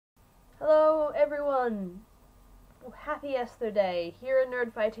Hello everyone! Happy Esther Day. Here in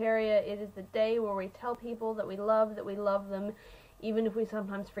Nerdfighteria, it is the day where we tell people that we love them, even if we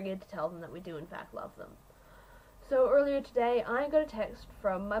sometimes forget to tell them that we do in fact love them. So earlier today, I got a text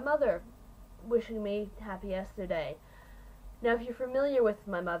from my mother, wishing me Happy Esther Day. Now if you're familiar with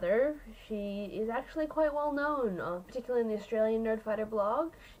my mother, she is actually quite well known, particularly in the Australian Nerdfighter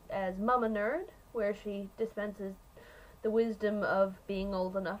blog, as Mama Nerd, where she dispenses the wisdom of being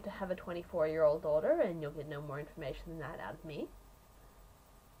old enough to have a 24-year-old daughter, and you'll get no more information than that out of me.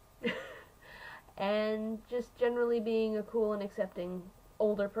 And just generally being a cool and accepting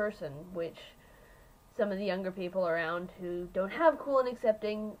older person, which some of the younger people around who don't have cool and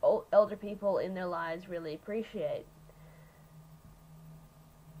accepting elder people in their lives really appreciate.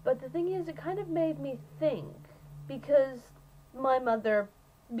 But the thing is, it kind of made me think, because my mother,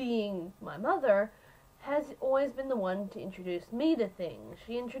 being my mother, has always been the one to introduce me to things.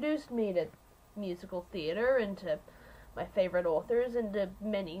 She introduced me to musical theater and to my favorite authors and to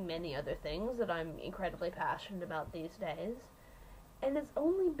many, many other things that I'm incredibly passionate about these days. And it's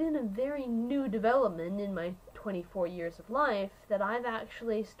only been a very new development in my 24 years of life that I've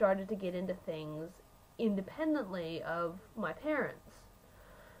actually started to get into things independently of my parents.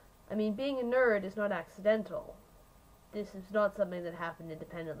 I mean, being a nerd is not accidental. This is not something that happened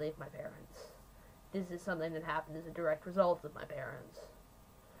independently of my parents. This is something that happened as a direct result of my parents.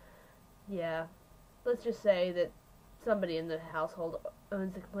 Yeah, let's just say that somebody in the household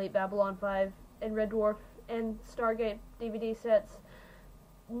owns the complete Babylon 5 and Red Dwarf and Stargate DVD sets.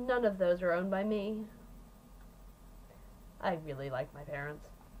 None of those are owned by me. I really like my parents.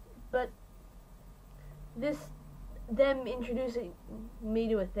 But them introducing me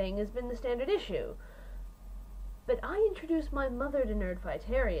to a thing has been the standard issue. But I introduced my mother to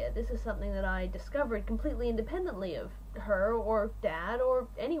Nerdfighteria. This is something that I discovered completely independently of her or Dad or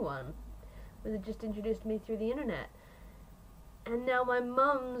anyone. It just introduced me through the internet. And now my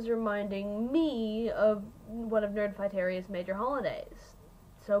mum's reminding me of one of Nerdfighteria's major holidays.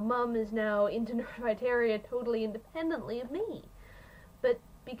 So Mum is now into Nerdfighteria totally independently of me. But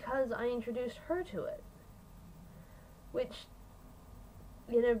because I introduced her to it. Which,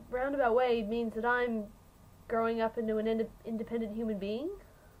 in a roundabout way, means that I'm growing up into an independent human being?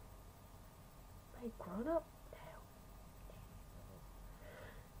 Am I grown up?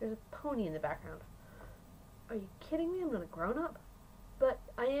 There's a pony in the background. Are you kidding me? I'm not a grown up? But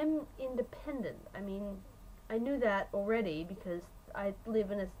I am independent. I mean, I knew that already because I live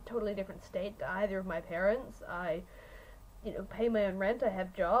in a totally different state to either of my parents. I, pay my own rent. I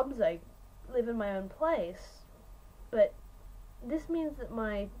have jobs. I live in my own place. But this means that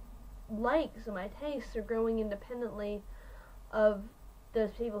my likes and my tastes are growing independently of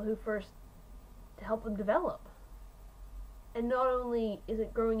those people who first helped them develop. And not only is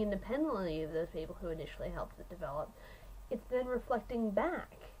it growing independently of those people who initially helped it develop, it's then reflecting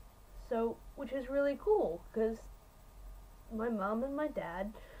back. So, which is really cool, because my mom and my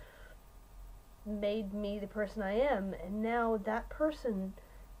dad made me the person I am, and now that person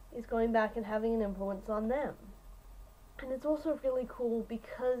is going back and having an influence on them. And it's also really cool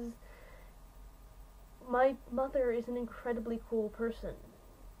because my mother is an incredibly cool person.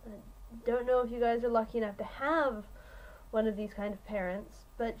 I don't know if you guys are lucky enough to have one of these kind of parents,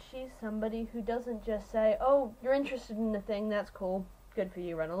 but she's somebody who doesn't just say, oh, you're interested in the thing, that's cool, good for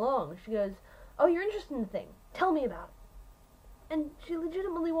you, run along. She goes, oh, you're interested in the thing, tell me about it. And she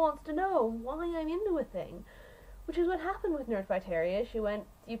legitimately wants to know why I'm into a thing, which is what happened with Nerdfighteria. She went,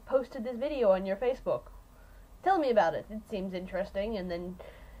 you posted this video on your Facebook, tell me about it, it seems interesting, and then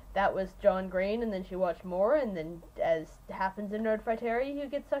that was John Green, and then she watched more, and then, as happens in Nerdfighteria, you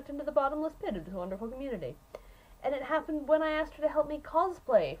get sucked into the bottomless pit of this wonderful community. And it happened when I asked her to help me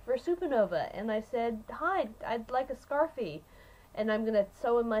cosplay for Supernova, and I said, hi, I'd like a Scarfy, and I'm gonna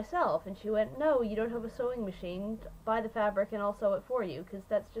sew him myself, and she went, no, you don't have a sewing machine, buy the fabric and I'll sew it for you, because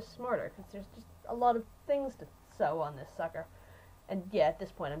that's just smarter, because there's just a lot of things to sew on this sucker. And yeah, at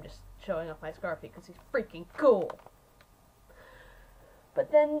this point I'm just showing off my Scarfy, because he's freaking cool. But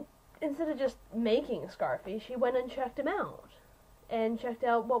then, instead of just making a Scarfy, she went and checked him out. And checked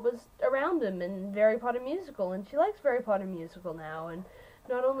out what was around him in Harry Potter Musical. And she likes Harry Potter Musical now. And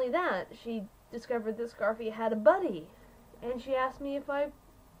not only that, she discovered that Scarfy had a buddy. And she asked me if I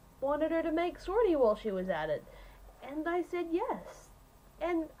wanted her to make Sorty while she was at it. And I said yes.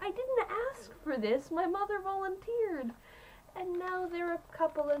 And I didn't ask for this. My mother volunteered. And now they're a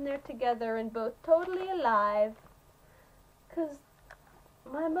couple and they're together and both totally alive. 'Cause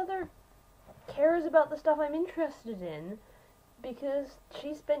my mother cares about the stuff I'm interested in, because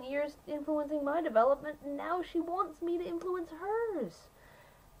she spent years influencing my development, and now she wants me to influence hers.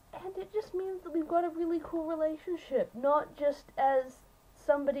 And it just means that we've got a really cool relationship, not just as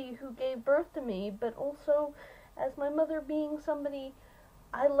somebody who gave birth to me, but also as my mother being somebody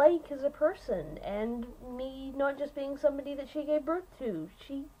I like as a person, and me not just being somebody that she gave birth to.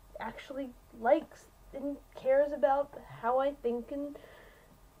 She actually likes and cares about how I think and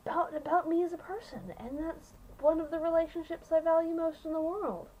about me as a person, and that's one of the relationships I value most in the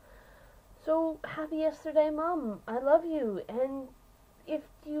world. So, happy Esther Day Mum. I love you, and if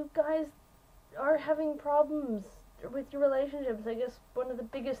you guys are having problems with your relationships, I guess one of the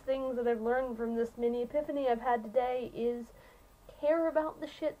biggest things that I've learned from this mini epiphany I've had today is care about the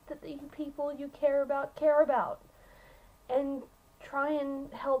shit that the people you care about, and try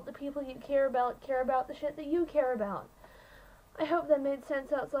and help the people you care about the shit that you care about. I hope that made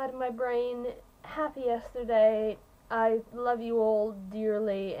sense outside of my brain. Happy Esther Day. I love you all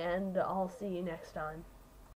dearly, and I'll see you next time.